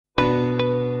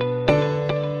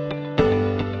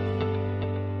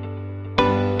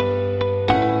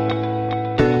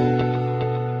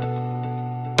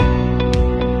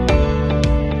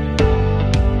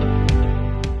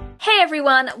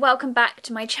welcome back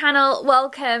to my channel.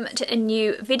 Welcome to a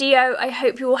new video. I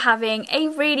hope you're all having a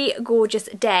really gorgeous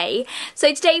day.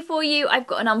 So today for you I've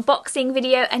got an unboxing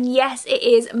video, and yes, it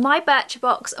is my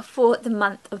Birchbox for the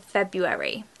month of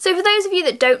February. So for those of you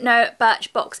that don't know,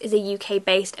 Birchbox is a UK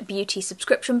based beauty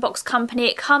subscription box company.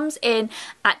 It comes in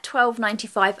at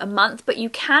 £12.95 a month, but you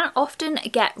can often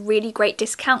get really great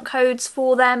discount codes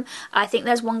for them. I think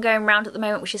there's one going around at the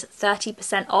moment which is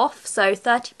 30% off, so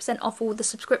 30% off all the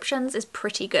subscriptions is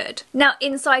pretty good. Now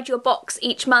inside your box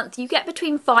each month you get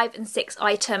between 5 and 6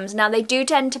 items. Now they do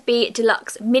tend to be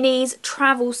deluxe minis,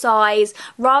 travel size,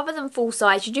 rather than full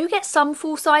size. You do get some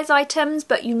full size items,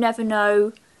 but you never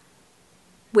know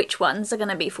which ones are going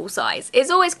to be full size. It's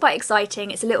always quite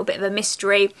exciting. It's a little bit of a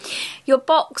mystery. Your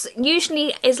box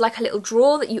usually is like a little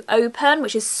drawer that you open,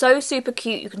 which is so super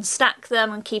cute. You can stack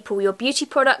them and keep all your beauty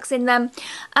products in them.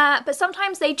 But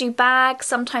sometimes they do bags,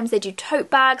 sometimes they do tote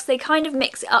bags. They kind of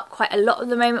mix it up quite a lot at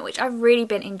the moment, which I've really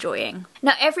been enjoying.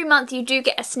 Now every month you do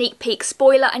get a sneak peek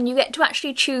spoiler, and you get to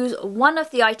actually choose one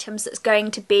of the items that's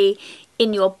going to be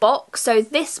in your box. So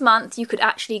this month you could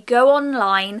actually go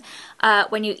online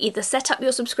when you either set up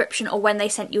your subscription or when they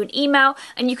sent you an email,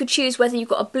 and you could choose whether you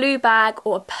got a blue bag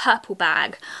or a purple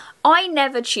bag. I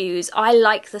never choose, I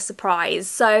like the surprise.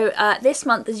 So this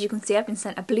month, as you can see, I've been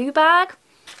sent a blue bag.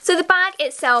 So the bag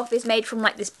itself is made from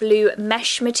like this blue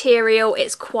mesh material.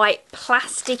 It's quite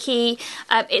plasticky.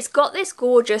 It's got this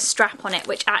gorgeous strap on it,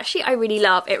 which actually I really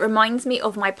love. It reminds me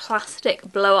of my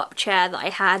plastic blow-up chair that I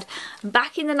had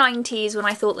back in the 90s when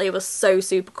I thought they were so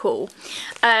super cool.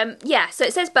 Yeah, so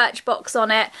it says Birchbox on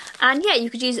it, and yeah,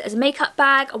 you could use it as a makeup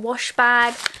bag, a wash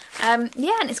bag.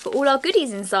 Yeah, and it's got all our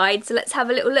goodies inside, so let's have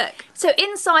a little look. So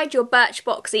inside your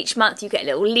Birchbox each month you get a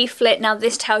little leaflet. Now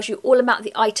this tells you all about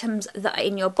the items that are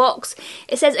in your box.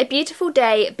 It says a beautiful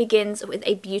day begins with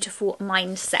a beautiful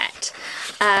mindset.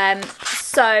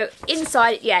 So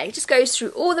inside, yeah, it just goes through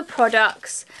all the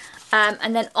products.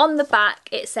 And then on the back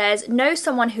it says, know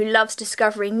someone who loves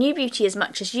discovering new beauty as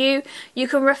much as you. You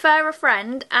can refer a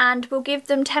friend and we'll give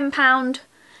them £10,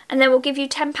 and then we'll give you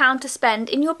 £10 to spend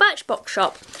in your Birchbox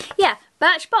shop. Yeah,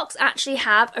 Birchbox actually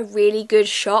have a really good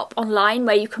shop online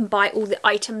where you can buy all the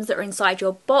items that are inside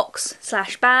your box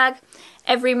 / bag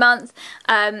every month.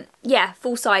 Yeah,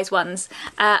 full size ones.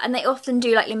 And they often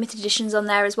do like limited editions on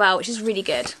there as well, which is really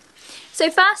good. So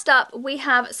first up we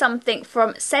have something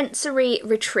from Sensory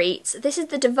Retreats. This is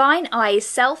the Divine Eyes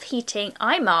Self-Heating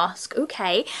Eye Mask,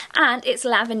 okay, and it's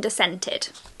lavender scented.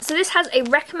 So this has a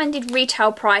recommended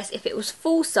retail price if it was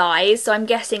full size, so I'm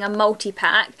guessing a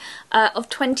multi-pack, of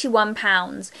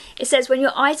 £21. It says when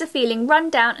your eyes are feeling run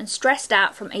down and stressed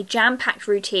out from a jam-packed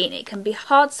routine, it can be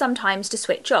hard sometimes to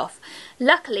switch off.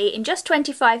 Luckily, in just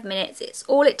 25 minutes, it's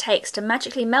all it takes to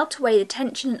magically melt away the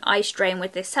tension and eye strain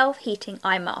with this self-heating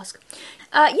eye mask.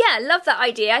 Yeah, love that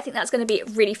idea. I think that's going to be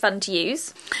really fun to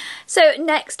use. So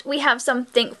next we have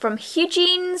something from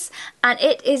Hugene's, and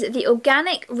it is the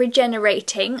Organic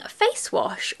Regenerating Face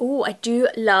Wash. Oh, I do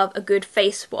love a good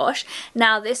face wash.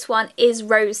 Now this one is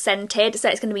rose scented, so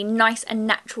it's going to be nice and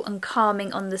natural and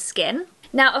calming on the skin.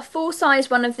 Now a full size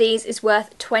one of these is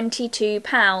worth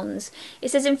 £22.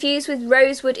 It says infused with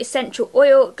rosewood essential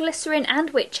oil, glycerin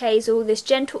and witch hazel, this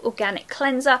gentle organic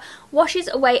cleanser washes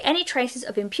away any traces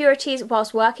of impurities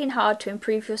whilst working hard to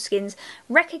improve your skin's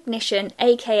recognition,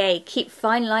 aka keep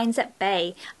fine lines at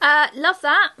bay. Love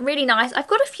that, really nice. I've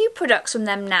got a few products from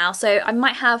them now, so I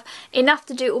might have enough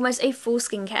to do almost a full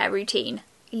skincare routine.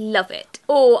 Love it.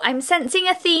 Oh, I'm sensing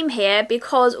a theme here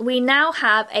because we now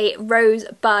have a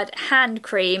rosebud hand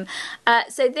cream.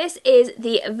 So this is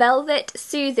the Velvet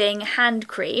Soothing Hand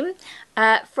Cream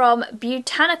from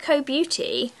Botanico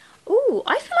Beauty. Oh,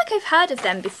 I feel like I've heard of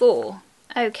them before.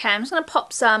 Okay, I'm just going to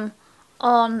pop some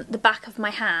on the back of my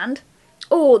hand.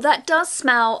 Oh, that does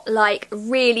smell like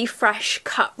really fresh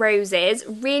cut roses.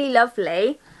 Really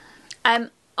lovely.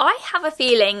 I have a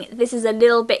feeling this is a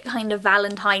little bit kind of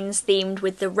Valentine's themed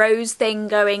with the rose thing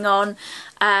going on.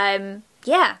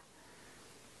 Yeah,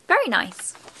 very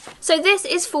nice. So this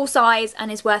is full size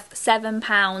and is worth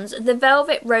 £7. The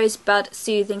Velvet Rosebud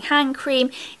Soothing Hand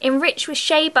Cream. Enriched with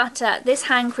shea butter, this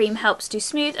hand cream helps to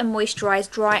smooth and moisturise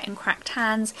dry and cracked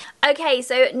hands. Okay,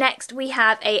 so next we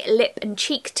have a lip and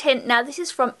cheek tint. Now this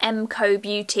is from MCO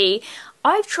Beauty.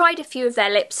 I've tried a few of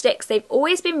their lipsticks, they've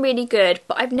always been really good,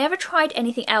 but I've never tried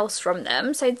anything else from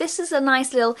them, so this is a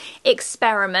nice little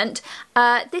experiment.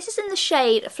 This is in the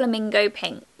shade Flamingo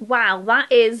Pink. Wow,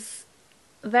 that is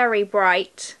very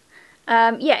bright.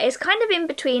 Yeah, it's kind of in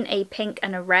between a pink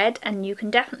and a red, and you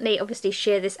can definitely obviously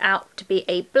sheer this out to be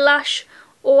a blush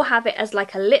or have it as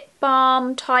like a lip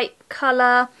balm type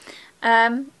colour.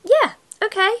 Yeah,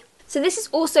 okay. So this is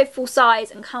also full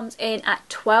size and comes in at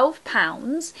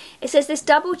 £12. It says this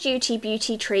double duty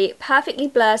beauty treat perfectly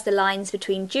blurs the lines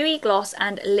between dewy gloss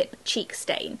and lip cheek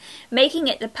stain, making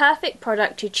it the perfect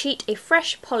product to cheat a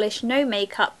fresh, polished, no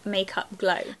makeup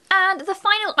glow. And the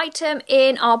final item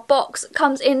in our box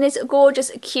comes in this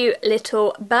gorgeous, cute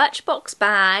little Birchbox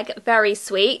bag. Very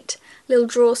sweet. Little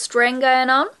drawstring going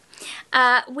on.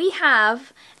 We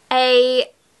have I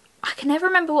can never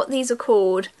remember what these are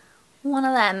called. One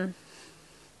of them.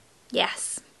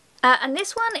 Yes. And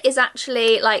this one is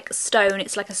actually like stone.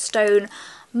 It's like a stone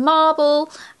marble.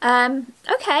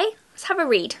 Okay, let's have a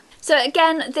read. So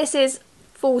again, this is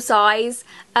full size.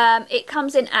 It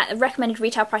comes in at a recommended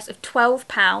retail price of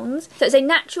 £12. So it's a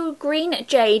natural green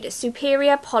jade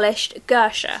superior polished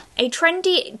guercia. A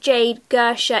trendy jade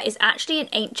guercia is actually an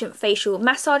ancient facial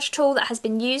massage tool that has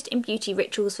been used in beauty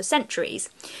rituals for centuries.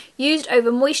 Used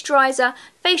over moisturiser,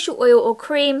 facial oil or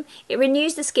cream, it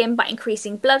renews the skin by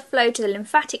increasing blood flow to the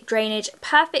lymphatic drainage,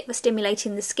 perfect for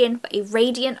stimulating the skin for a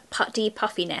radiant putty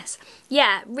puffiness.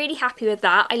 Yeah, really happy with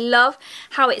that. I love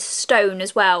how it's stone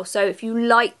as well, so if you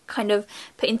like kind of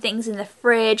putting things in the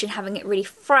fridge and having it really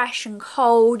fresh and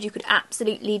cold, you could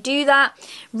absolutely do that.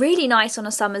 Really nice on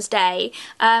a summer's day.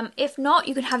 If not,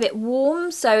 you can have it warm,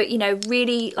 so you know,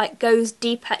 really like goes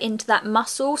deeper into that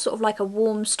muscle, sort of like a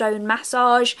warm stone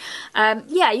massage.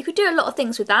 Yeah, you could do a lot of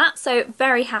things with that, so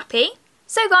very happy.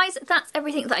 So guys, that's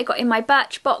everything that I got in my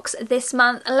Birchbox this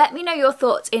month. Let me know your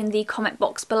thoughts in the comment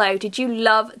box below. Did you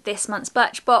love this month's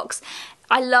Birchbox?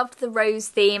 I loved the rose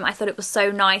theme. I thought it was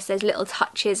so nice. There's little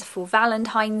touches for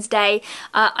Valentine's Day.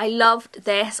 I loved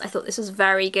this. I thought this was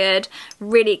very good.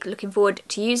 Really looking forward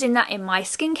to using that in my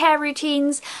skincare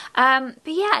routines. But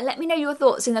yeah, let me know your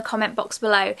thoughts in the comment box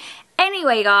below.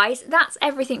 Anyway guys, that's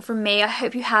everything from me. I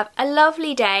hope you have a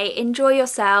lovely day. Enjoy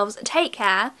yourselves. Take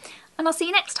care. And I'll see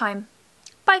you next time.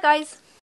 Bye guys.